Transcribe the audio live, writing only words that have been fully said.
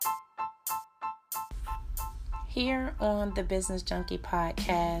Here on the Business Junkie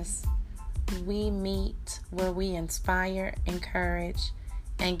Podcast, we meet where we inspire, encourage,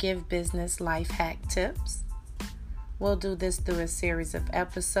 and give business life hack tips. We'll do this through a series of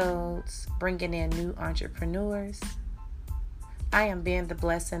episodes, bringing in new entrepreneurs. I am being the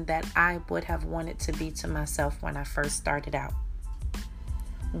blessing that I would have wanted to be to myself when I first started out.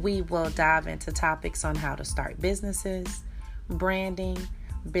 We will dive into topics on how to start businesses, branding,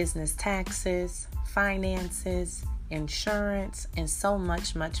 business taxes, finances, insurance, and so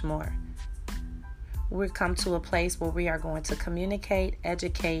much more. We've come to a place where we are going to communicate,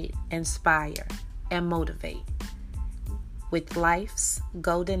 educate, inspire, and motivate with life's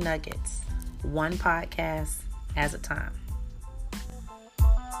golden nuggets, one podcast at a time.